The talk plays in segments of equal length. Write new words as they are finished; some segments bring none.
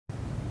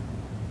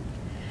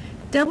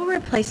Double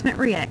replacement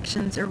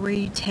reactions are where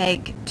you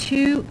take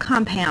two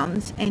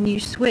compounds and you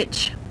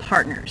switch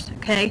partners,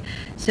 okay?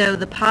 So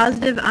the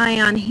positive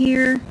ion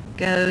here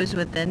goes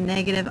with the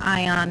negative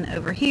ion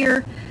over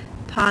here.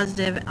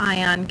 Positive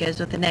ion goes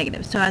with the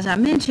negative. So as I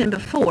mentioned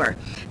before,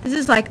 this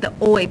is like the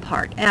OI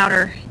part,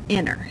 outer,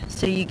 inner.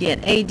 So you get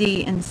AD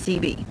and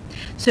CB.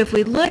 So if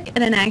we look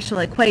at an actual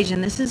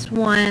equation, this is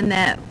one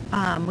that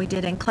we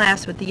did in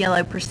class with the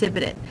yellow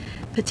precipitate.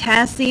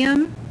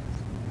 Potassium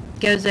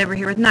goes over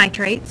here with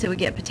nitrate, so we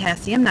get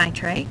potassium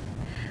nitrate.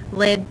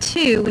 Lead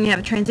 2, when you have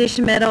a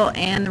transition metal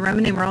and the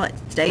Roman numeral, it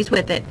stays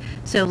with it.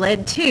 So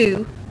lead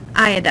 2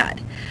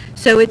 iodide.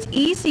 So it's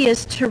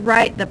easiest to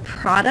write the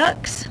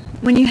products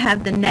when you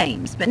have the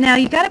names. But now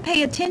you got to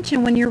pay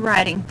attention when you're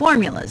writing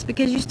formulas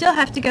because you still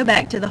have to go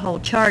back to the whole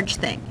charge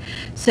thing.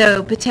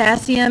 So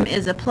potassium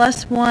is a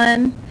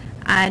 +1,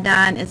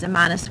 iodine is a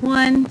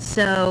 -1,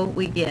 so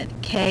we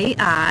get Ki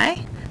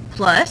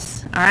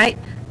plus, all right,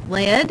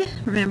 lead,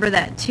 remember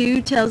that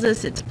 2 tells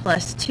us it's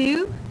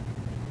 +2.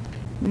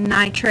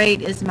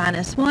 Nitrate is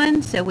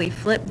 -1, so we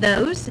flip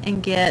those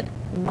and get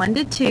 1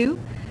 to 2.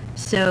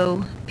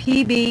 So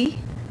PbNO3,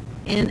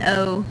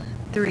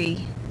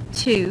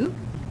 2.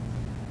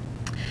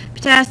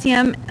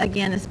 Potassium,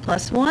 again, is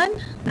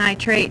 +1.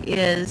 Nitrate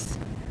is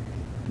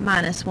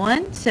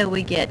 -1, so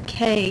we get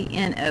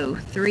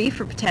KNO3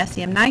 for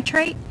potassium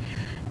nitrate.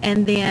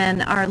 And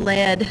then our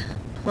lead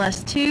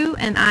 +2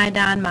 and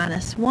iodine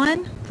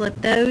 -1.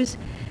 Flip those,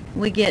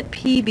 we get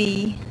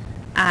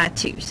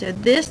PbI2. So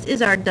this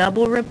is our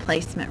double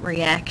replacement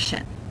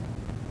reaction.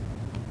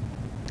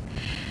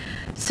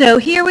 So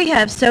here we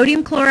have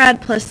sodium chloride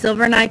plus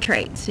silver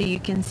nitrate. So you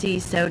can see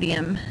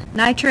sodium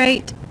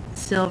nitrate,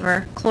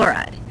 silver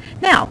chloride.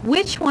 Now,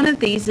 which one of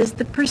these is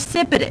the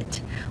precipitate?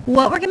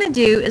 What we're going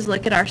to do is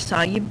look at our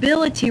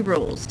solubility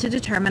rules to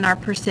determine our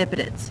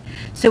precipitates.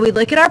 So we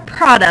look at our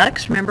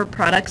products, remember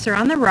products are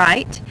on the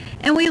right,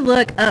 and we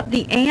look up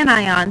the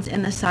anions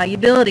in the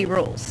solubility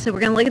rules. So we're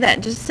going to look at that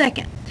in just a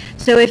second.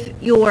 So if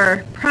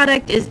your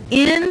product is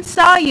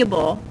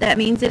insoluble, that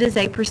means it is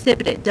a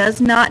precipitate, does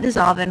not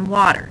dissolve in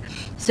water.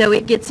 So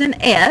it gets an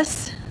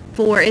S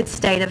for its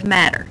state of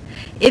matter.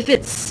 If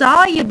it's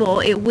soluble,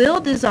 it will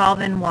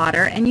dissolve in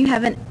water, and you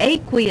have an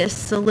aqueous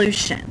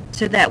solution.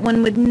 So that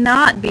one would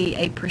not be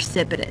a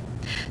precipitate.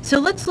 So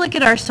let's look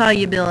at our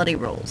solubility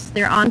rules.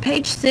 They're on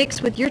page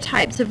 6 with your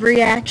types of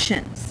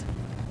reactions.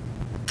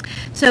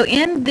 So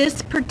in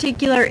this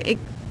particular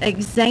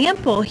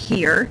example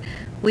here,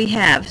 we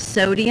have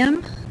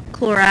sodium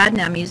chloride.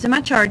 Now I'm using my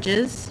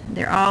charges.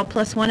 They're all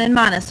 +1 and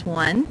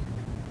 -1.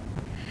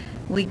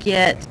 We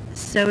get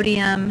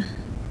sodium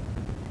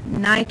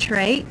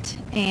nitrate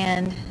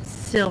and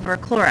silver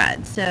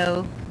chloride.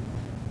 So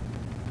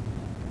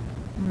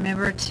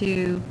remember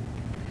to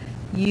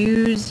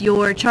use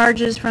your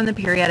charges from the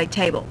periodic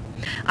table.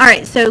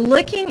 Alright, so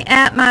looking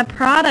at my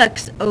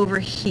products over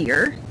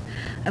here,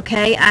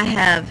 okay, I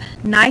have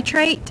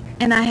nitrate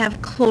and I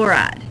have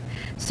chloride.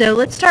 So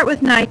let's start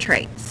with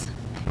nitrates.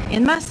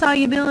 In my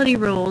solubility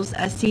rules,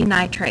 I see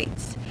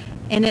nitrates,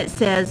 and it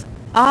says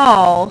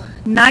all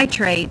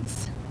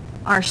nitrates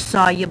are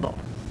soluble.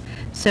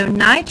 So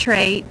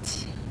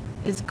nitrate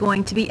is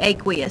going to be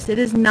aqueous. It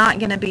is not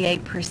going to be a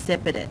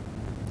precipitate.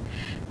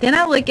 Then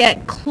I look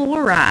at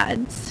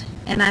chlorides,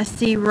 and I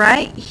see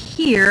right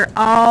here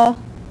all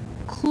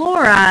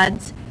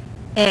chlorides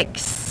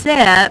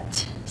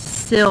except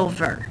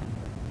silver.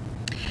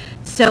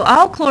 So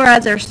all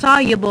chlorides are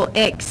soluble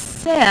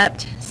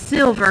except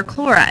silver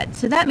chloride.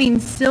 So that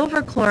means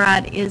silver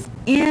chloride is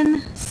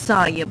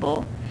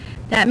insoluble.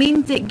 That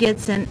means it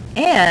gets an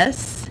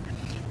S,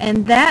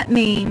 and that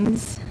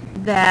means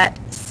that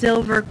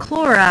silver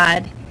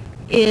chloride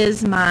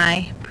is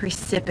my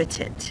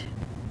precipitate.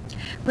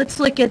 Let's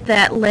look at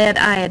that lead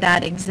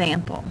iodide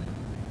example.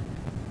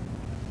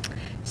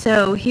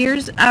 So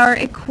here's our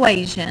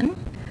equation.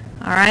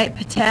 All right,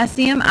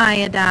 potassium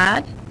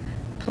iodide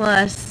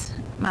plus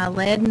my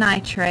lead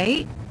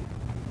nitrate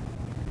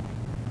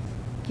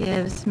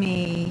gives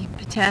me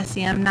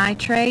potassium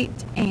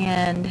nitrate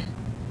and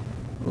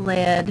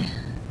lead,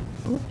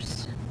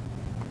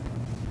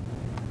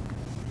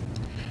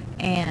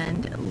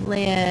 and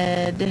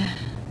lead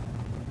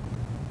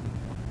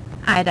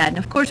iodide. And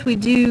of course we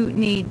do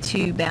need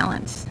to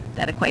balance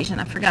that equation.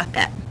 I forgot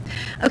that.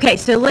 Okay,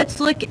 so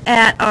let's look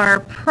at our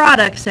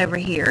products over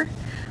here.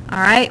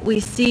 Alright, we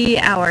see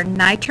our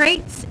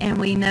nitrates, and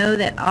we know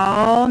that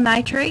all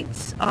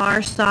nitrates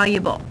are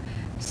soluble.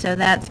 So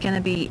that's going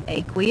to be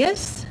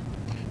aqueous.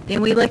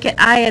 Then we look at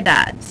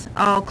iodides.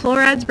 All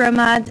chlorides,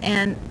 bromides,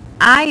 and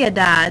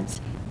iodides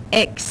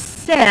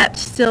except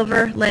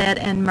silver, lead,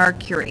 and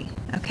mercury.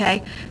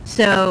 Okay,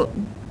 so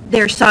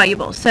they're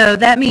soluble. So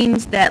that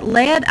means that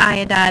lead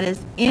iodide is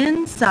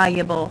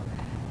insoluble.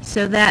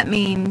 So that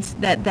means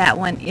that that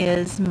one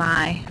is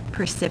my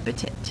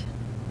precipitate.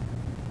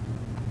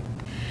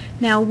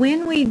 Now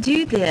when we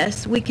do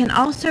this, we can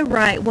also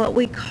write what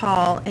we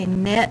call a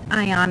net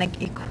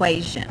ionic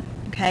equation.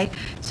 Okay,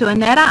 so a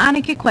net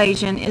ionic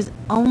equation is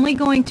only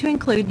going to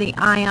include the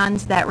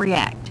ions that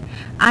react.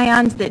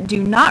 ions that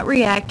do not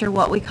react are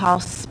what we call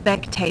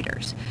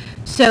spectators.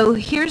 So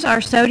here's our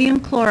sodium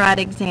chloride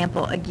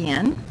example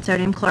again,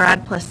 sodium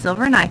chloride plus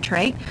silver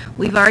nitrate.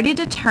 We've already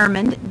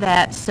determined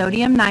that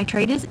sodium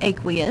nitrate is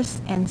aqueous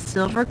and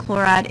silver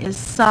chloride is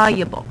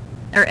soluble,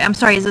 or I'm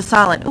sorry, is a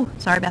solid. Oh,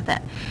 sorry about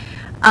that.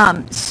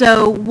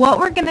 So what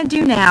we're going to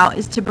do now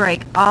is to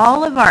break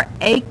all of our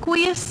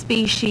aqueous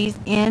species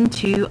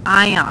into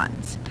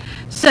ions.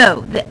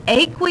 So the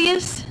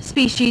aqueous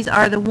species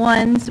are the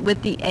ones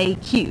with the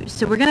AQs.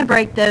 So we're going to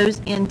break those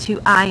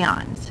into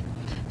ions.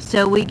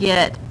 So we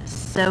get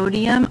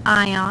sodium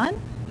ion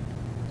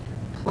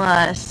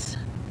plus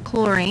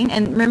chlorine,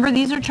 and remember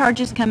these are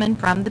charges coming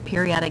from the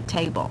periodic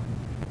table.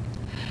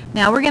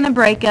 Now we're going to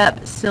break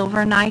up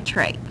silver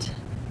nitrate.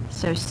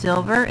 So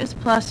silver is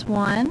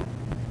 +1,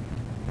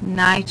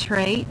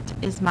 nitrate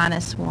is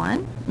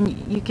 -1.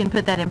 You can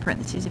put that in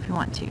parentheses if you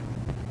want to.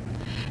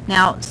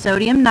 Now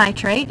sodium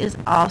nitrate is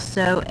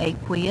also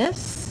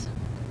aqueous.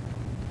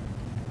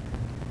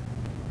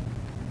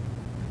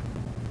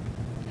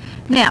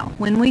 Now,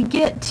 when we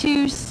get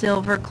to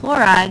silver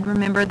chloride,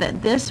 remember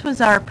that this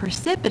was our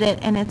precipitate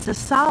and it's a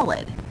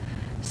solid.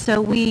 So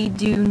we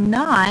do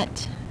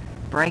not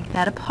break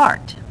that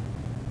apart.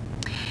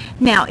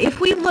 Now,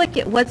 if we look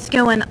at what's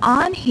going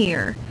on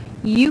here,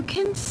 you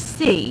can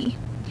see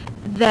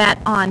that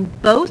on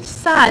both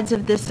sides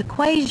of this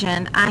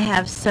equation, I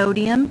have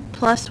sodium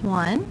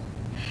 +1,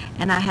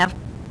 and I have,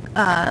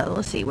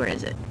 let's see, where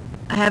is it?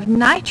 I have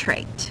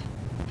nitrate.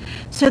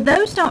 So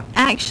those don't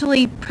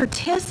actually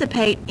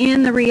participate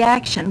in the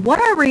reaction.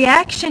 What our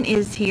reaction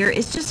is here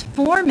is just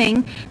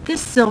forming this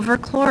silver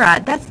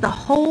chloride. That's the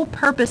whole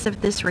purpose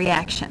of this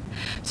reaction.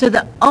 So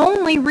the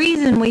only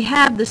reason we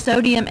have the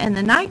sodium and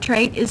the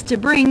nitrate is to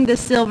bring the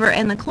silver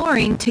and the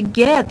chlorine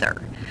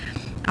together.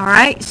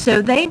 Alright,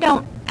 so they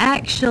don't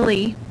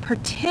actually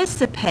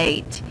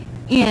participate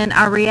in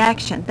our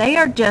reaction. They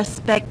are just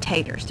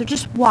spectators. They're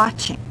just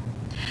watching.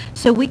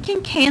 So we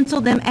can cancel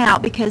them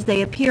out because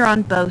they appear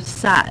on both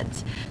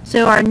sides.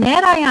 So our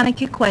net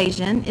ionic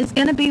equation is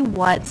going to be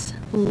what's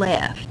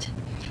left.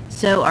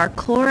 So our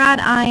chloride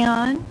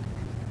ion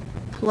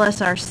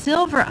plus our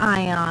silver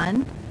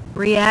ion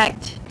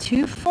react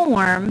to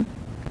form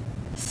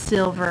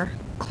silver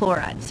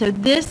chloride. So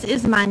this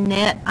is my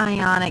net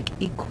ionic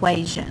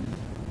equation.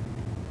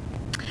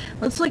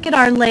 Let's look at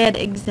our lead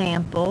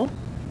example.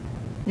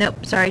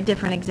 Nope, sorry,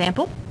 different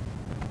example.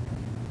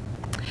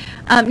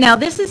 Now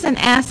this is an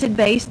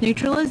acid-base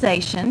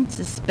neutralization. It's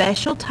a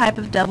special type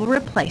of double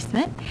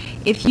replacement.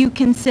 If you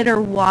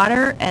consider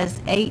water as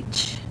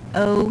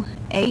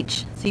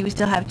HOH, see we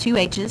still have two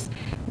H's,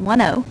 one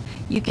O,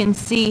 you can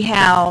see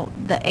how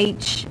the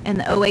H and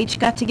the OH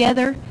got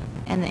together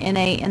and the Na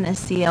and the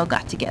Cl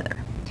got together.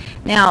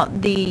 Now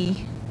the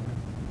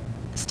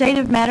state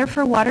of matter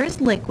for water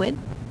is liquid,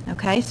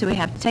 okay, so we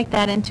have to take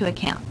that into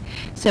account.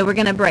 So we're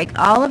going to break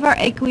all of our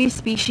aqueous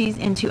species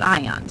into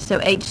ions. So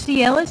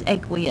HCl is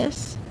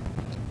aqueous,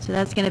 so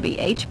that's going to be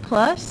H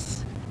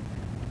plus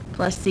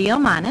Cl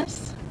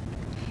minus.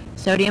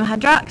 Sodium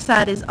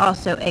hydroxide is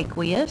also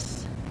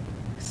aqueous,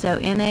 so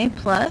Na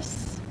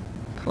plus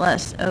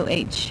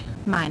OH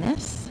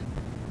minus.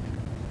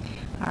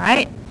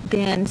 Alright,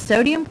 then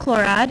sodium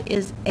chloride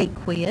is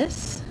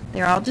aqueous.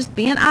 They're all just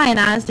being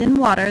ionized in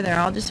water. They're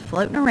all just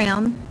floating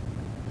around.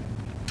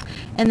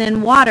 And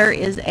then water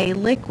is a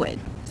liquid.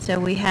 So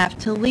we have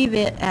to leave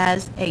it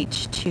as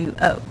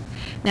H2O.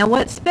 Now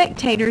what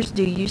spectators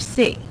do you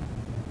see?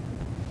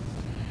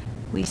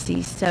 We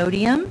see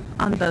sodium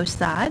on both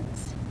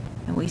sides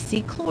and we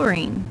see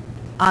chlorine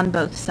on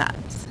both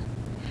sides.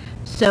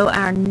 So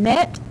our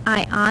net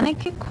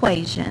ionic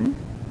equation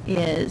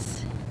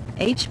is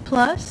H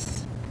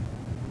plus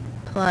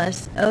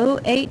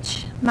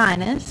OH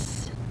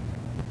minus.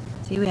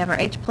 See, we have our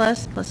H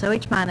plus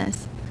OH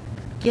minus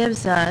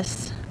gives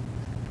us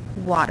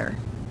water.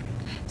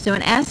 So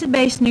an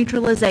acid-base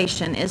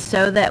neutralization is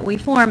so that we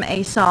form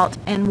a salt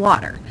and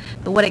water.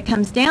 But what it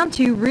comes down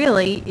to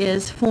really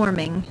is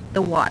forming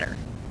the water.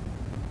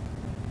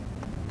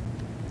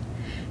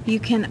 You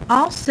can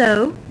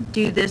also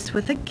do this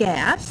with a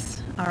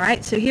gas.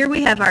 Alright, so here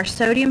we have our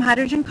sodium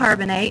hydrogen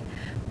carbonate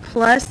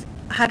plus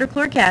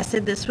hydrochloric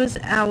acid. This was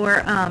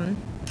our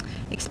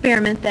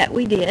experiment that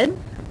we did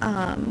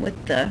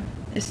with the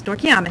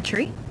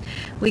stoichiometry.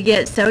 We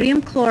get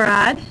sodium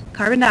chloride,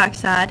 carbon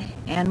dioxide,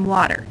 and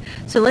water.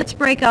 So let's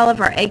break all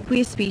of our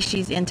aqueous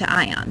species into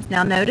ions.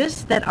 Now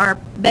notice that our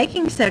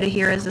baking soda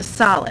here is a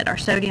solid, our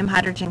sodium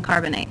hydrogen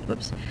carbonate.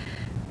 Whoops.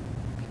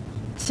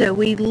 So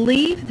we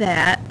leave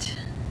that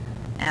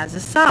as a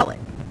solid.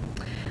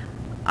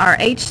 Our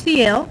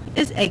HCl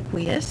is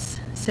aqueous,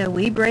 so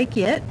we break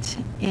it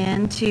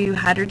into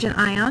hydrogen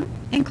ion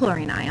and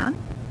chlorine ion.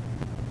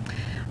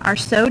 Our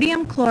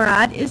sodium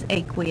chloride is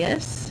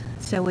aqueous,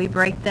 so we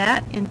break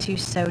that into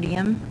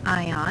sodium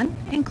ion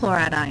and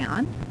chloride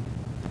ion.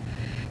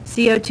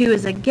 CO2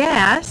 is a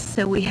gas,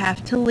 so we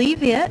have to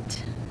leave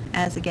it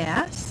as a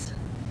gas.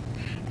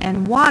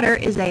 And water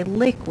is a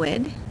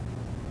liquid,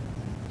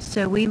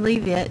 so we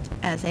leave it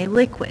as a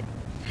liquid.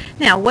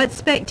 Now, what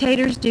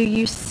spectators do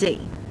you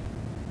see?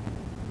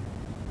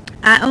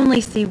 I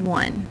only see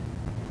one.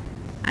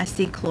 I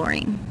see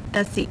chlorine.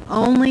 That's the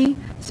only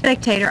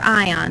spectator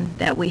ion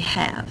that we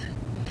have.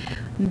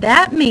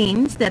 That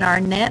means that our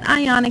net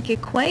ionic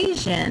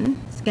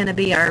equation is going to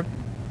be our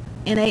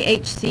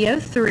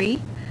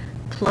NaHCO3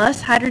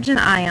 plus hydrogen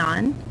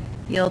ion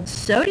yields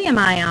sodium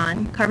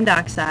ion, carbon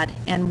dioxide,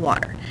 and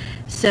water.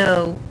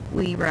 So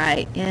we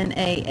write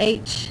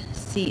NaHCO3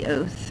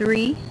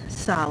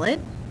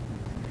 solid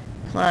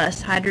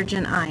plus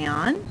hydrogen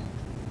ion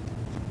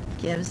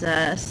gives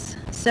us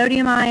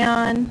sodium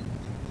ion,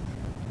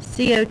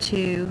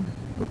 CO2,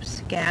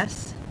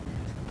 gas,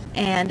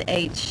 and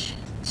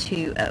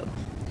H2O.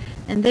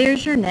 And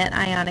there's your net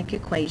ionic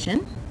equation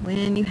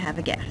when you have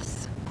a gas.